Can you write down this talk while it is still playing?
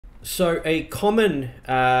So a common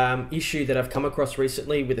issue that I've come across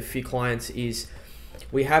recently with a few clients is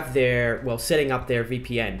we have setting up their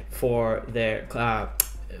VPN for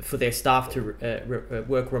their staff to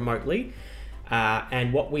work remotely,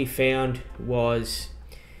 and what we found was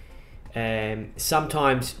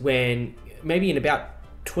sometimes when maybe in about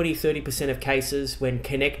 20-30% of cases when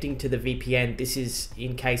connecting to the VPN, this is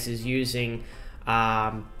in cases using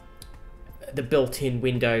the built-in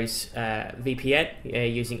Windows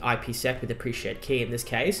VPN using IPsec with a pre-shared key in this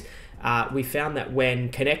case, we found that when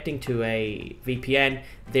connecting to a VPN,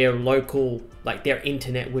 their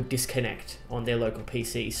internet would disconnect on their local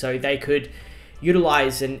PC. So they could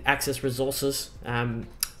utilize and access resources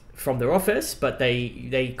from their office, but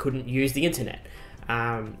they couldn't use the internet.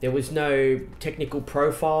 There was no technical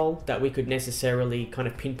profile that we could necessarily kind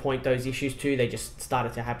of pinpoint those issues to. They just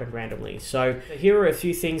started to happen randomly. So here are a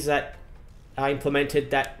few things that I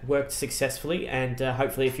implemented that worked successfully, and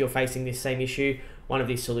hopefully if you're facing this same issue, one of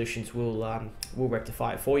these solutions will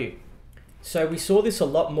rectify it for you. So we saw this a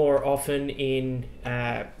lot more often in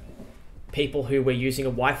people who were using a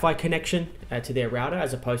Wi-Fi connection to their router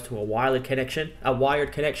as opposed to a wired connection.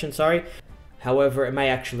 However, it may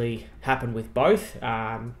actually happen with both.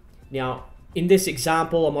 Now, in this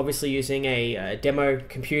example, I'm obviously using a demo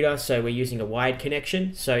computer, so we're using a wired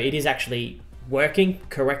connection. So it is actually working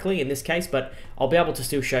correctly in this case, but I'll be able to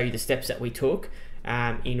still show you the steps that we took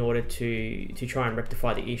in order to try and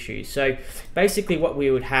rectify the issues. So basically what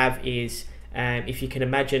we would have is, if you can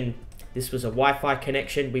imagine this was a Wi-Fi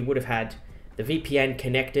connection, we would have had the VPN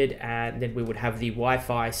connected, and then we would have the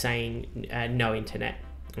Wi-Fi saying no internet,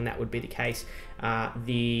 and that would be the case.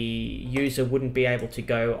 The user wouldn't be able to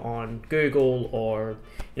go on Google or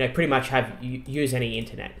pretty much use any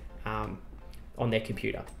internet on their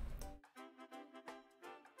computer.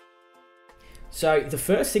 So the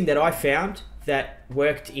first thing that I found that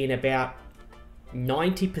worked in about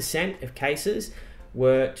 90% of cases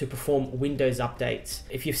were to perform Windows updates.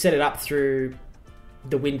 If you've set it up through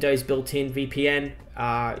the Windows built-in VPN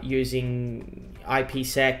using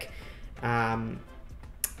IPsec,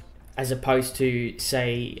 as opposed to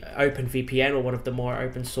say OpenVPN or one of the more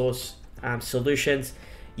open source solutions,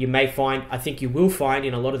 you will find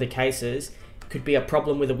in a lot of the cases could be a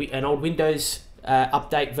problem with an old Windows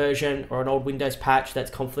update version or an old Windows patch that's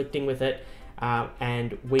conflicting with it,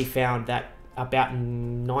 and we found that about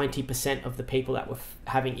 90% of the people that were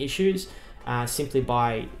having issues simply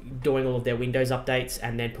by doing all of their Windows updates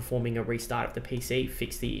and then performing a restart of the PC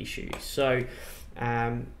fixed the issue. So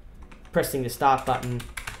pressing the start button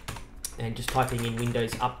and just typing in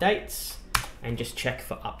Windows updates and just check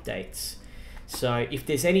for updates. So if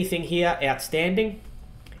there's anything here outstanding,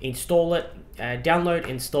 install it, download,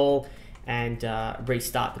 install, and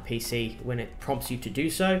restart the PC when it prompts you to do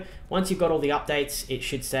so. Once you've got all the updates, it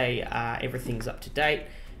should say everything's up to date.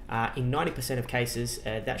 In 90% of cases,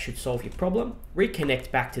 that should solve your problem.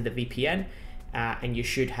 Reconnect back to the VPN, and you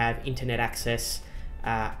should have internet access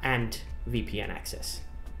and VPN access.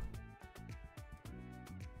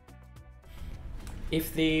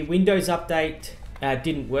 If the Windows update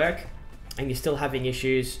didn't work and you're still having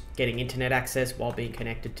issues getting internet access while being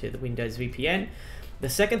connected to the Windows VPN, the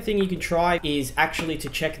second thing you can try is actually to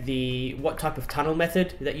check what type of tunnel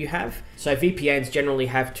method that you have. So VPNs generally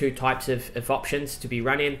have two types of options to be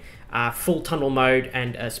run in, full tunnel mode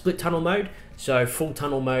and split tunnel mode. So full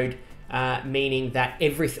tunnel mode meaning that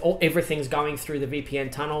everything's going through the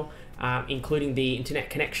VPN tunnel, including the internet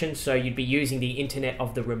connection. So you'd be using the internet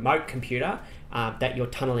of the remote computer that you're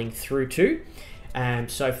tunneling through to.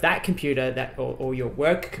 So if that computer or your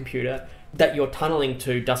work computer that you're tunneling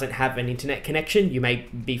to doesn't have an internet connection, you may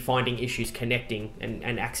be finding issues connecting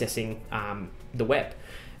and accessing the web.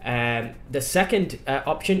 The second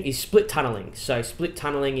option is split tunneling. So split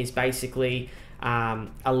tunneling is basically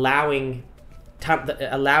allowing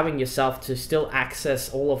yourself to still access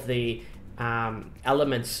all of the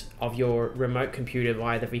elements of your remote computer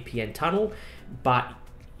via the VPN tunnel, but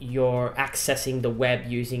you're accessing the web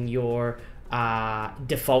using your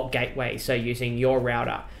default gateway, so using your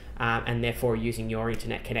router, and therefore using your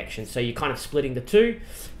internet connection. So you're kind of splitting the two.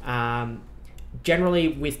 Generally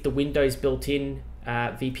with the Windows built-in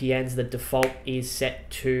VPNs, the default is set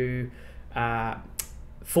to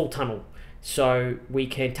full tunnel. So we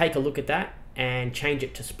can take a look at that and change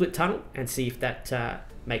it to split tunnel and see if that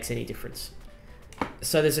makes any difference.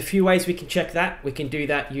 So there's a few ways we can check that. We can do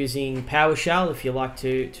that using Powershell if you like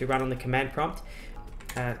to run on the command prompt.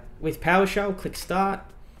 With Powershell, click Start,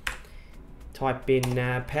 type in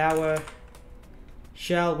PowerShell,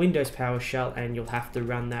 Windows PowerShell, and you'll have to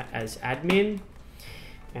run that as admin.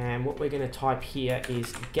 And what we're going to type here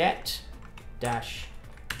is get-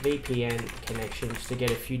 VPN connection just to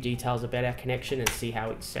get a few details about our connection and see how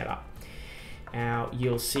it's set up. Now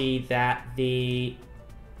you'll see that the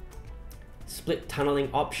split tunneling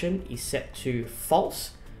option is set to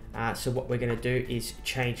false. So what we're going to do is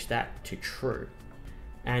change that to true,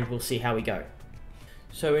 and we'll see how we go.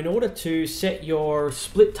 So in order to set your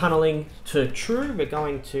split tunneling to true, we're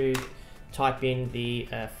going to type in the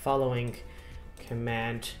following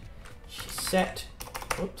command: set,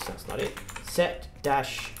 oops, that's not it,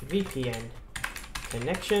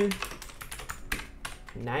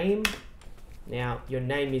 Set-VpnConnectionName. Now your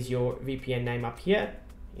name is your VPN name up here.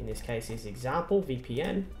 In this case is example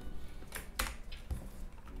VPN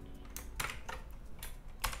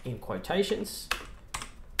in quotations.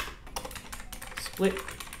 Split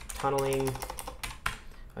tunneling.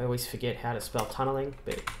 I always forget how to spell tunneling,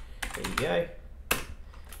 but there you go.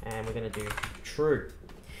 And we're going to do true.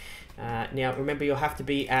 Now remember, you'll have to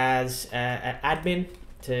be as an admin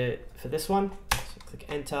for this one. So click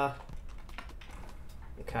enter.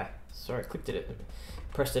 Okay, sorry,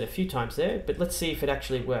 pressed it a few times there, but let's see if it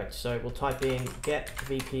actually worked. So we'll type in get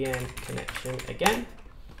VPN connection again,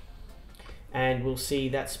 and we'll see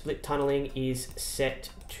that split tunneling is set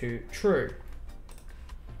to true.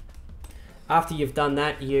 After you've done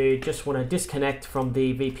that, you just want to disconnect from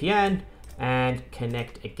the VPN and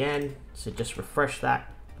connect again. So just refresh that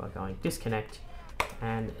by going disconnect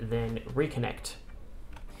and then reconnect.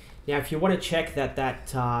 Now, if you want to check that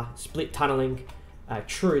split tunneling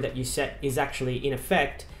true that you set is actually in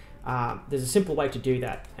effect, there's a simple way to do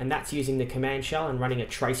that, and that's using the command shell and running a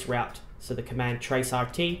trace route. So the command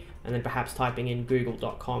tracert, and then perhaps typing in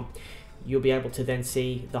google.com. You'll be able to then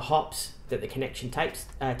see the hops that the connection takes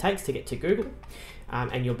to get to Google,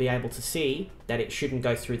 and you'll be able to see that it shouldn't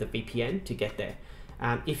go through the VPN to get there.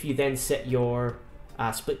 If you then set your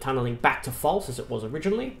split tunneling back to false as it was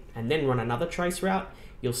originally, and then run another trace route,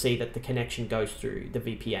 you'll see that the connection goes through the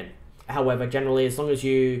VPN. However, generally, as long as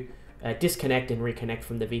you disconnect and reconnect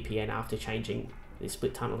from the VPN after changing the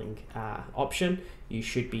split tunneling option, you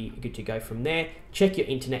should be good to go from there. Check your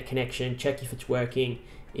internet connection, check if it's working.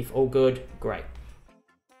 If all good, great.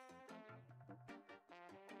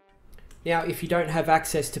 Now, if you don't have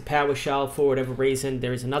access to PowerShell for whatever reason,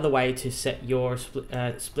 there is another way to set your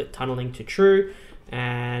split tunneling to true.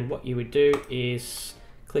 And what you would do is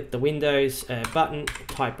click the Windows button,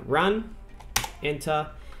 type run,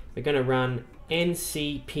 enter. We're going to run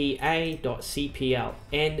ncpa.cpl,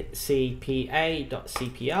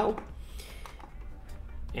 ncpa.cpl,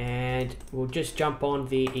 and we'll just jump on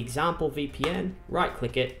the example VPN, right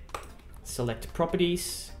click it, select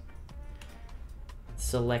properties,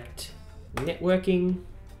 select networking,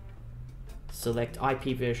 select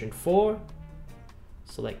IP version 4,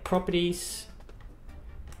 select properties,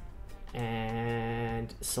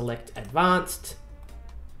 and select advanced.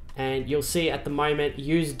 And you'll see at the moment,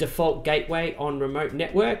 use default gateway on remote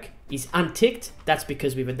network is unticked. That's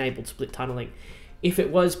because we've enabled split tunneling. If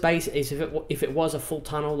it was if it was a full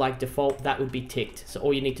tunnel like default, that would be ticked. So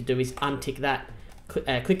all you need to do is untick that,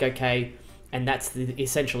 click OK, and that's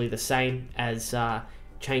essentially the same as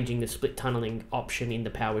changing the split tunneling option in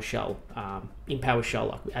the PowerShell,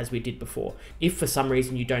 as we did before. If for some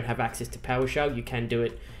reason you don't have access to PowerShell, you can do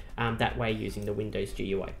it that way using the Windows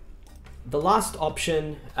GUI. The last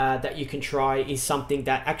option that you can try is something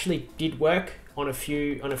that actually did work on a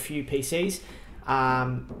few PCs.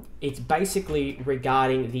 It's basically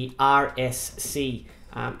regarding the RSC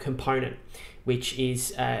component, which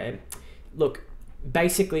is look,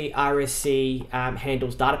 basically RSC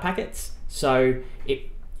handles data packets. So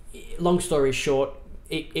long story short,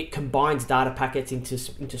 it combines data packets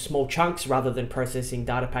into small chunks rather than processing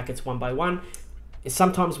data packets one by one.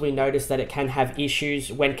 Sometimes we notice that it can have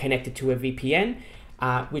issues when connected to a VPN,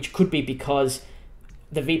 which could be because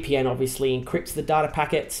the VPN obviously encrypts the data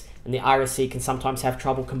packets, and the RSC can sometimes have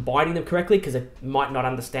trouble combining them correctly because it might not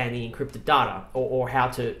understand the encrypted data or how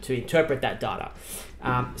to interpret that data.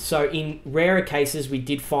 So in rarer cases, we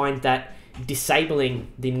did find that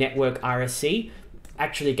disabling the network RSC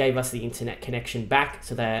actually gave us the internet connection back,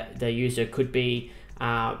 so that the user could be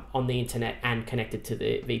on the internet and connected to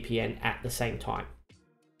the VPN at the same time.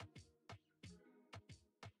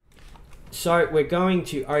 So we're going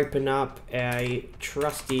to open up a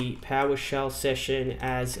trusty PowerShell session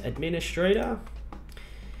as administrator,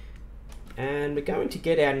 and we're going to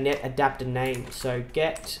get our net adapter name. So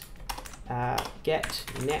get net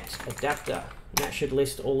adapter. That should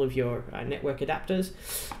list all of your network adapters.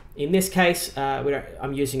 In this case,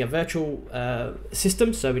 I'm using a virtual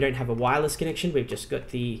system, so we don't have a wireless connection. We've just got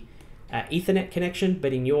the Ethernet connection,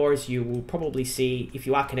 but in yours, you will probably see, if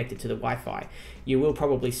you are connected to the Wi-Fi, you will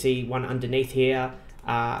probably see one underneath here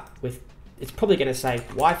it's probably going to say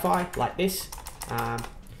Wi-Fi like this,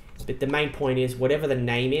 but the main point is whatever the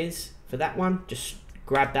name is for that one, just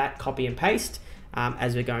grab that, copy and paste,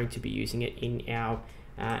 as we're going to be using it in our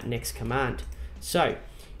next command. So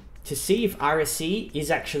to see if RSC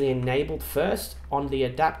is actually enabled first on the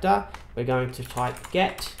adapter, we're going to type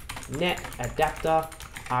get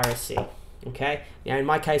netadapterRsc. Okay, now in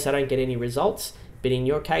my case I don't get any results, but in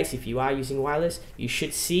your case, if you are using wireless, you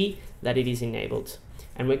should see that it is enabled,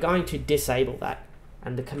 and we're going to disable that.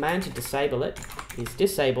 And the command to disable it is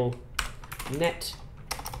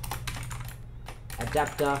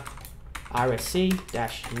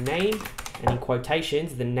Disable-NetadapterRsc-name, and in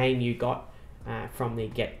quotations the name you got from the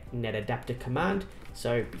get netadapter command.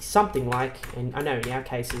 So it'd be something like, and I know in our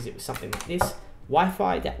cases it was something like this,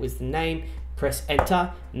 Wi-Fi, that was the name. Press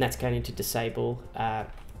enter, and that's going to disable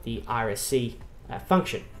the RSC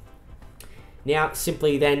function. Now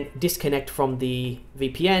simply then disconnect from the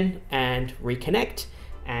VPN and reconnect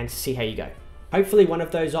and see how you go. Hopefully one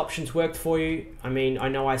of those options worked for you. I mean, I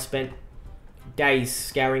know I spent days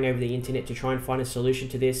scouring over the internet to try and find a solution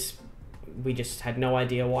to this. We just had no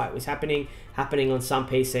idea why it was happening on some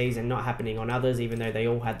PCs and not happening on others, even though they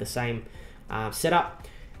all had the same setup.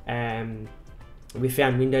 We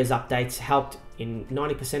found Windows updates helped in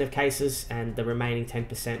 90% of cases, and the remaining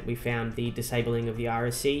 10% we found the disabling of the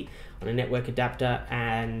RSC on a network adapter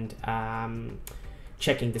and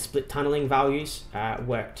checking the split tunneling values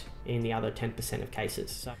worked in the other 10% of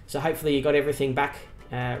cases. So hopefully you got everything back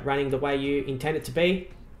running the way you intend it to be.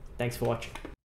 Thanks for watching.